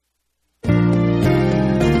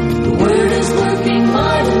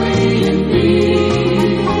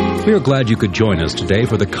We are glad you could join us today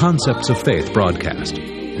for the Concepts of Faith broadcast.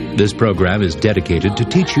 This program is dedicated to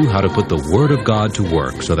teach you how to put the Word of God to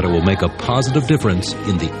work so that it will make a positive difference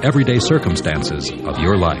in the everyday circumstances of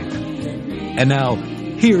your life. And now,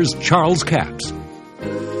 here's Charles Capps.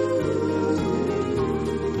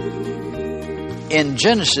 In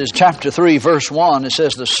Genesis chapter 3, verse 1, it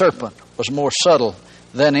says, "The serpent was more subtle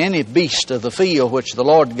than any beast of the field which the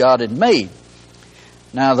Lord God had made."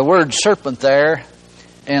 Now, the word serpent there,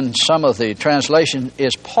 in some of the translation,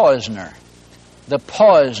 is poisoner. The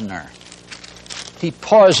poisoner. He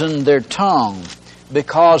poisoned their tongue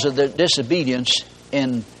because of their disobedience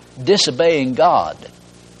in disobeying God.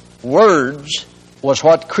 Words was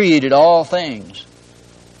what created all things.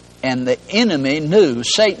 And the enemy knew,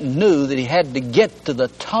 Satan knew, that he had to get to the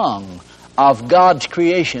tongue of God's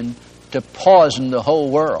creation to poison the whole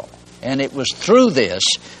world. And it was through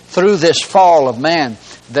this fall of man,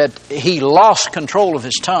 that he lost control of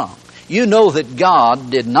his tongue. You know that God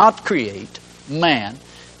did not create man,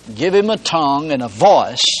 give him a tongue and a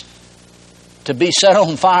voice to be set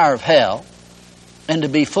on fire of hell and to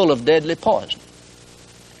be full of deadly poison.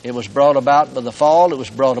 It was brought about by the fall. It was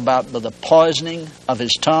brought about by the poisoning of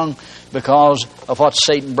his tongue because of what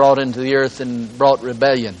Satan brought into the earth and brought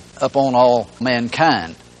rebellion upon all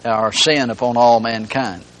mankind, or sin upon all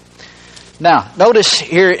mankind. Now, notice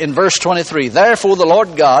here in verse 23, "Therefore the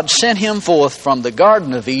Lord God sent him forth from the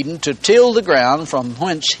Garden of Eden to till the ground from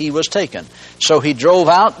whence he was taken. So he drove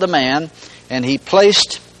out the man, and he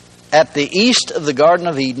placed at the east of the Garden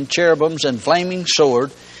of Eden cherubims and flaming sword,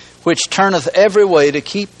 which turneth every way to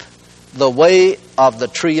keep the way of the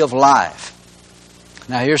tree of life."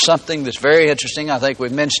 Now, here's something that's very interesting. I think we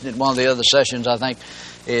mentioned it in one of the other sessions. I think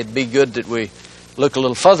it'd be good that we look a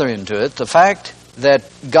little further into it. The fact that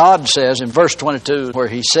God says in verse 22, where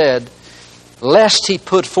he said, "Lest he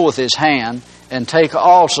put forth his hand and take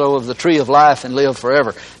also of the tree of life and live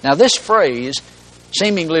forever." Now, this phrase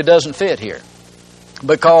seemingly doesn't fit here,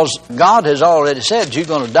 because God has already said you're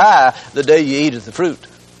going to die the day you eat of the fruit.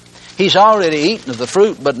 He's already eaten of the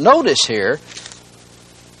fruit. But notice here,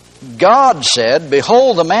 God said,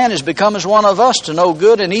 "Behold, the man is become as one of us to know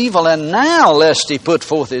good and evil, and now lest he put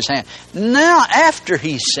forth his hand." Now, after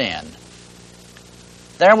he sinned,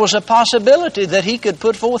 there was a possibility that he could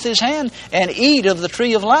put forth his hand and eat of the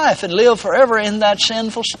tree of life and live forever in that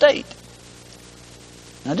sinful state.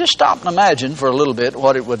 Now, just stop and imagine for a little bit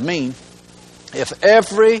what it would mean if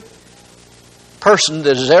every person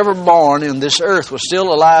that is ever born in this earth was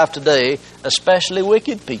still alive today, especially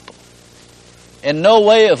wicked people, in no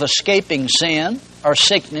way of escaping sin or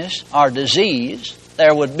sickness or disease.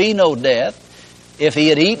 There would be no death. If he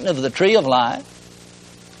had eaten of the tree of life,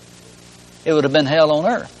 it would have been hell on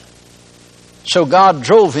earth. So God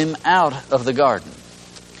drove him out of the garden.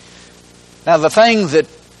 Now, the thing that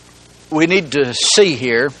we need to see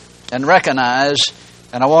here and recognize,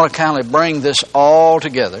 and I want to kind of bring this all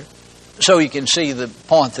together so you can see the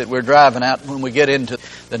point that we're driving at when we get into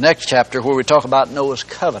the next chapter where we talk about Noah's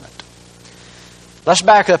covenant. Let's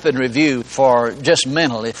back up and review for just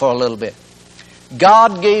mentally for a little bit.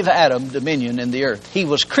 God gave Adam dominion in the earth. He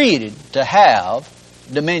was created to have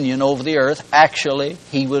dominion over the earth. Actually,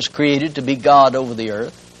 he was created to be God over the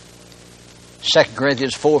earth. 2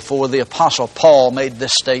 Corinthians 4:4, the Apostle Paul made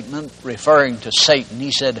this statement referring to Satan.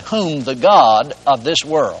 He said, "Whom the God of this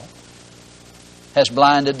world has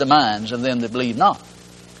blinded the minds of them that believe not."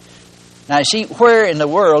 Now, you see, where in the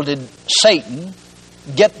world did Satan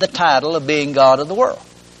get the title of being God of the world?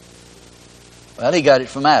 Well, he got it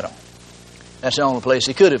from Adam. That's the only place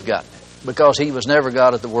he could have gotten it, because he was never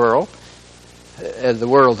God of the world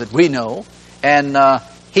that we know, and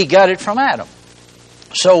he got it from Adam.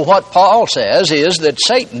 So what Paul says is that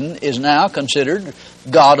Satan is now considered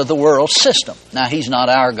God of the world system. Now, he's not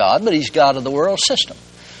our God, but he's God of the world system.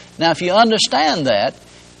 Now, if you understand that,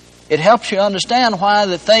 it helps you understand why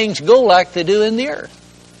the things go like they do in the earth.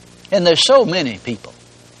 And there's so many people,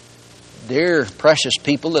 dear, precious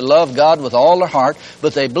people, that love God with all their heart,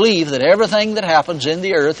 but they believe that everything that happens in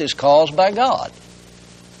the earth is caused by God.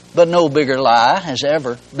 But no bigger lie has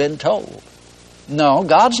ever been told. No,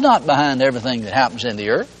 God's not behind everything that happens in the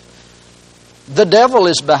earth. The devil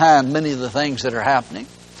is behind many of the things that are happening.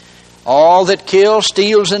 All that kills,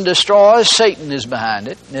 steals, and destroys, Satan is behind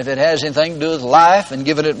it. And if it has anything to do with life and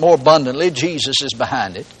giving it more abundantly, Jesus is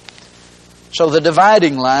behind it. So the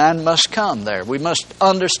dividing line must come there. We must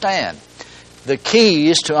understand. The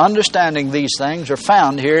keys to understanding these things are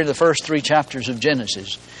found here in the first 3 chapters of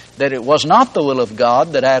Genesis. That it was not the will of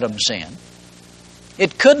God that Adam sinned.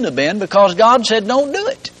 It couldn't have been, because God said don't do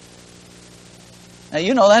it. Now,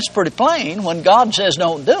 you know, that's pretty plain when God says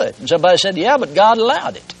don't do it. And somebody said, yeah, but God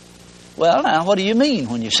allowed it. Well, now, what do you mean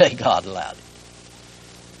when you say God allowed it?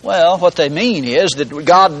 Well, what they mean is that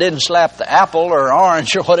God didn't slap the apple or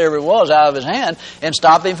orange or whatever it was out of his hand and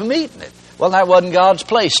stop him from eating it. Well, that wasn't God's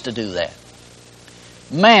place to do that.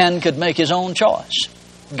 Man could make his own choice.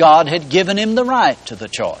 God had given him the right to the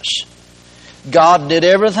choice. God did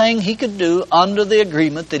everything he could do under the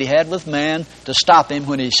agreement that he had with man to stop him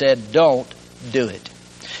when he said, don't do it.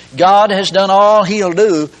 God has done all he'll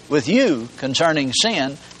do with you concerning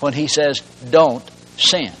sin when he says, don't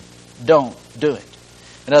sin. Don't do it.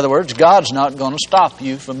 In other words, God's not going to stop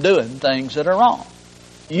you from doing things that are wrong.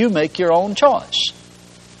 You make your own choice.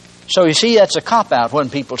 So you see, that's a cop-out when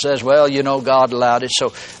people says, well, you know, God allowed it.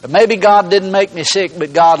 So maybe God didn't make me sick,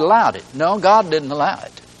 but God allowed it. No, God didn't allow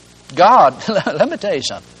it. God, let me tell you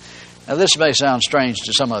something. Now, this may sound strange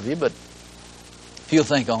to some of you, but if you'll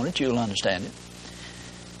think on it, you'll understand it.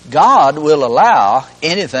 God will allow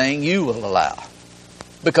anything you will allow.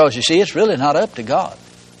 Because, you see, it's really not up to God.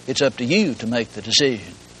 It's up to you to make the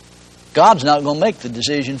decision. God's not going to make the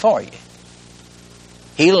decision for you.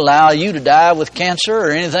 He'll allow you to die with cancer or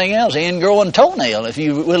anything else, ingrowing toenail, if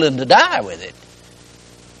you're willing to die with it.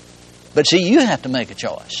 But see, you have to make a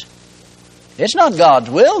choice. It's not God's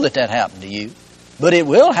will that happened to you, but it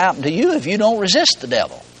will happen to you if you don't resist the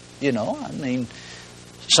devil. You know, I mean,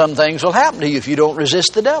 some things will happen to you if you don't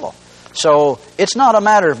resist the devil. So it's not a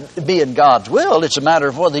matter of being God's will, it's a matter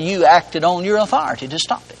of whether you acted on your authority to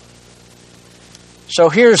stop it. So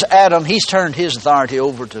here's Adam. He's turned his authority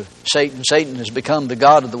over to Satan. Satan has become the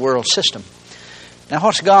god of the world system. Now,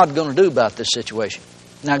 what's God going to do about this situation?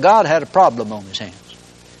 Now, God had a problem on his hands.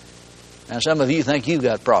 Now, some of you think you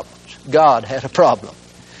got problems. God had a problem.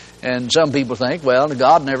 And some people think, well,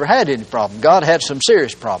 God never had any problem. God had some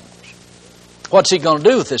serious problems. What's he going to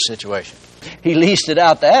do with this situation? He leased it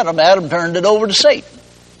out to Adam. Adam turned it over to Satan.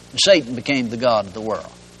 And Satan became the god of the world.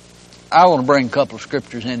 I want to bring a couple of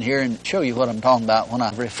scriptures in here and show you what I'm talking about when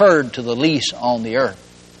I referred to the lease on the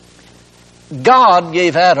earth. God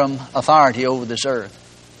gave Adam authority over this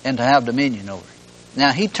earth and to have dominion over it.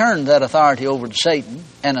 Now, he turned that authority over to Satan,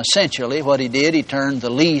 and essentially what he did, he turned the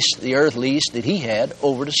lease, the earth lease that he had,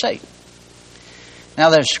 over to Satan. Now,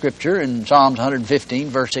 there's scripture in Psalms 115,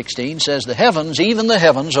 verse 16, says, the heavens, even the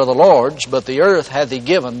heavens, are the Lord's, but the earth hath he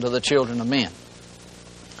given to the children of men.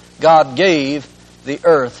 God gave the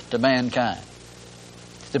earth to mankind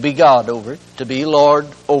to be God over it, to be Lord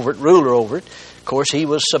over it, ruler over it. Of course, he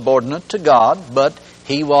was subordinate to God, but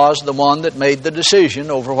he was the one that made the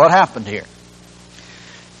decision over what happened here.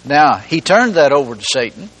 Now, he turned that over to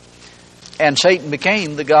Satan, and Satan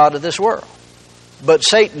became the god of this world. But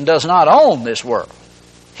Satan does not own this world.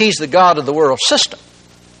 He's the god of the world system.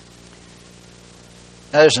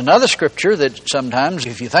 Now, there's another scripture that sometimes,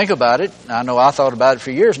 if you think about it, I know I thought about it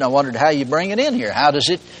for years, and I wondered how you bring it in here. How does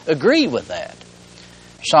it agree with that?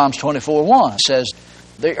 Psalms 24:1 says,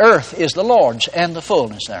 the earth is the Lord's and the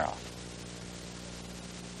fullness thereof.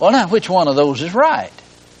 Well, now, which one of those is right?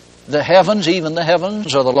 The heavens, even the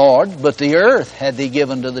heavens, are the Lord's, but the earth hath he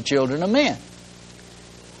given to the children of men.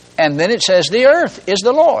 And then it says the earth is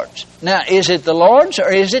the Lord's. Now, is it the Lord's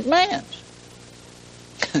or is it man's?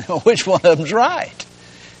 Which one of them's right?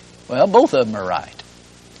 Well, both of them are right.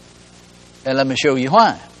 And let me show you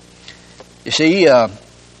why. You see, I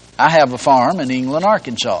have a farm in England,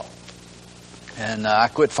 Arkansas. And I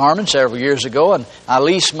quit farming several years ago, and I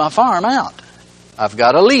leased my farm out. I've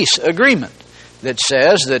got a lease agreement that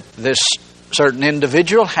says that this certain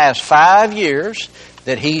individual has 5 years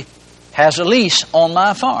that he has a lease on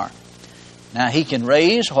my farm. Now, he can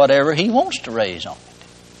raise whatever he wants to raise on it.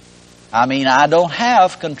 I mean, I don't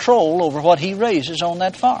have control over what he raises on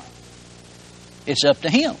that farm. It's up to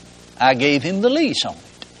him. I gave him the lease on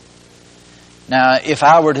it. Now, if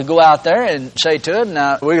I were to go out there and say to him,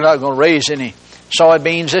 now, we're not going to raise any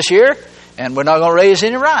soybeans this year, and we're not going to raise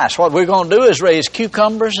any rice. What we're going to do is raise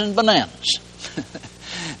cucumbers and bananas.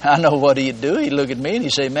 I know what he'd do. He'd look at me and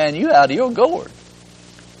he'd say, man, you out of your gourd.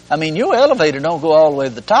 I mean, your elevator don't go all the way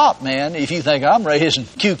to the top, man, if you think I'm raising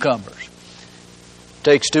cucumbers. It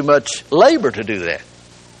takes too much labor to do that.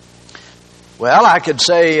 Well, I could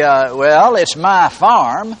say, well, it's my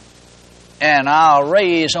farm, and I'll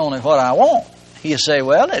raise only what I want. He'd say,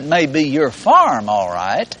 well, it may be your farm, all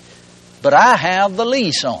right, but I have the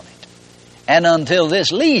lease on it. And until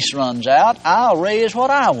this lease runs out, I'll raise what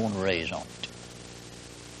I want to raise on it.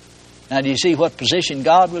 Now, do you see what position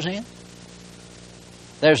God was in?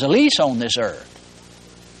 There's a lease on this earth.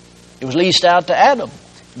 It was leased out to Adam.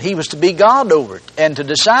 He was to be God over it and to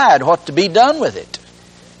decide what to be done with it.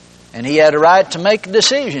 And he had a right to make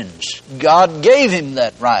decisions. God gave him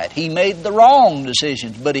that right. He made the wrong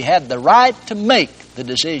decisions, but he had the right to make the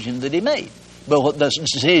decision that he made. But the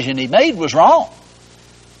decision he made was wrong.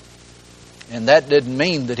 And that didn't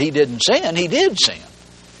mean that he didn't sin. He did sin.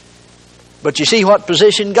 But you see what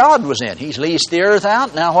position God was in. He's leased the earth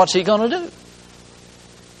out. Now what's he going to do?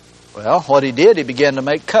 Well, what he did, he began to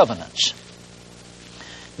make covenants.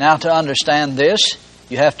 Now to understand this,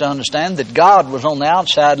 you have to understand that God was on the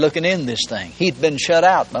outside looking in this thing. He'd been shut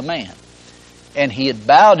out by man. And he had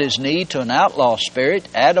bowed his knee to an outlaw spirit.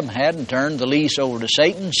 Adam had, and turned the lease over to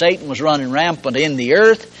Satan. Satan was running rampant in the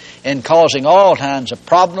earth and causing all kinds of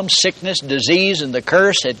problems, sickness, disease, and the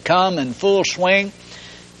curse had come in full swing.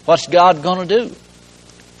 What's God going to do?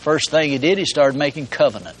 First thing he did, he started making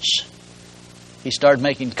covenants. He started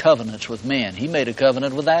making covenants with men. He made a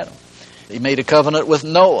covenant with Adam. He made a covenant with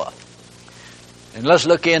Noah. And let's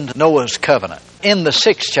look into Noah's covenant. In the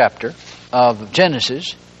 6th chapter of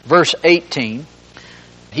Genesis, verse 18,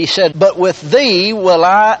 he said, "But with thee will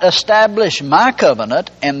I establish my covenant,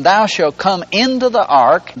 and thou shalt come into the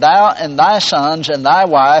ark, thou and thy sons and thy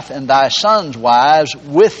wife and thy sons' wives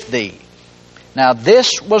with thee." Now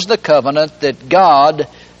this was the covenant that God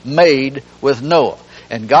made with Noah.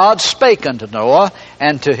 And God spake unto Noah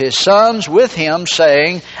and to his sons with him,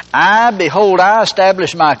 saying, Behold, I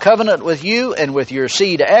establish my covenant with you and with your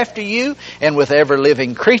seed after you, and with every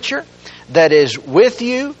living creature that is with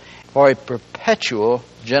you for a perpetual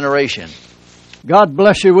generation. God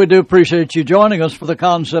bless you. We do appreciate you joining us for the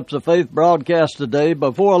Concepts of Faith broadcast today.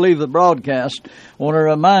 Before I leave the broadcast, I want to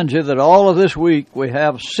remind you that all of this week we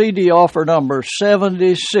have CD offer number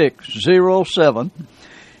 7607.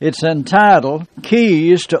 It's entitled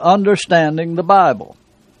Keys to Understanding the Bible.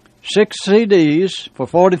 6 CDs for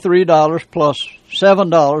 $43 plus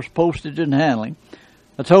 $7 postage and handling,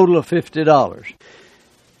 a total of $50.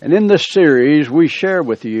 And in this series, we share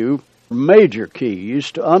with you major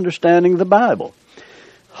keys to understanding the Bible.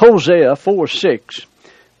 Hosea 4:6,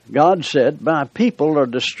 God said, "My people are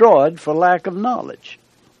destroyed for lack of knowledge."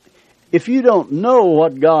 If you don't know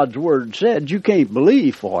what God's Word said, you can't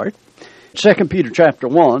believe for it. 2 Peter chapter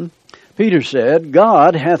 1, Peter said,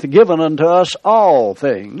 "God hath given unto us all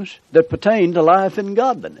things that pertain to life and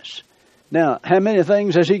godliness." Now, how many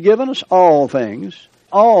things has He given us? All things.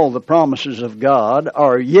 All the promises of God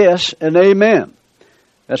are yes and amen.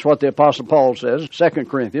 That's what the Apostle Paul says, 2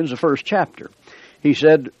 Corinthians, the 1st chapter. He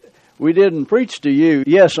said, we didn't preach to you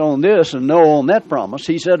yes on this and no on that promise.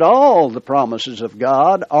 He said all the promises of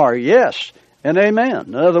God are yes and amen.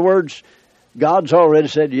 In other words, God's already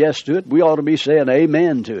said yes to it. We ought to be saying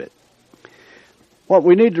amen to it. What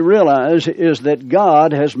we need to realize is that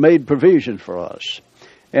God has made provision for us.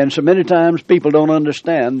 And so many times people don't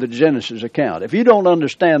understand the Genesis account. If you don't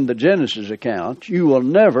understand the Genesis account, you will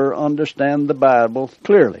never understand the Bible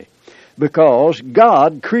clearly. Because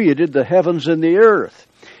God created the heavens and the earth.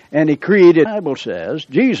 And He created, the Bible says,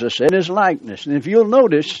 Jesus in His likeness. And if you'll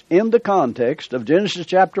notice in the context of Genesis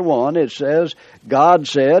chapter 1, it says, God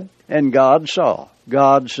said and God saw.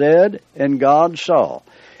 God said and God saw.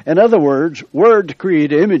 In other words, words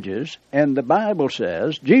create images, and the Bible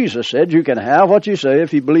says, Jesus said, you can have what you say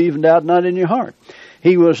if you believe and doubt not in your heart.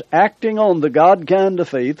 He was acting on the God kind of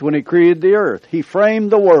faith when He created the earth. He framed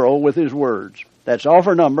the world with His words. That's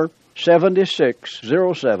offer number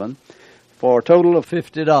 7607 for a total of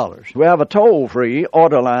 $50. We have a toll-free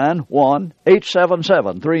order line,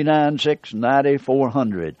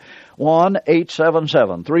 1-877-396-9400.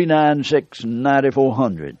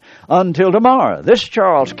 1-877-396-9400. Until tomorrow, this is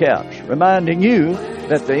Charles Capps reminding you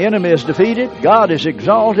that the enemy is defeated, God is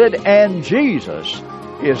exalted, and Jesus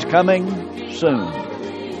is coming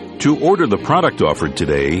soon. To order the product offered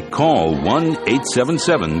today, call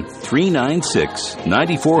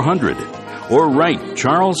 1-877-396-9400 or write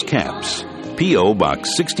Charles Capps, P.O.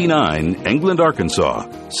 Box 69, England, Arkansas,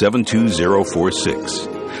 72046.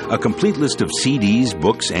 A complete list of CDs,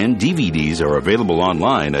 books, and DVDs are available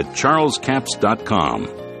online at charlescapps.com.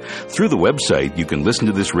 Through the website, you can listen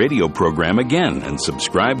to this radio program again and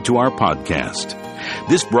subscribe to our podcast.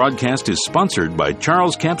 This broadcast is sponsored by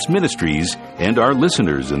Charles Capps Ministries and our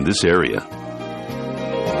listeners in this area.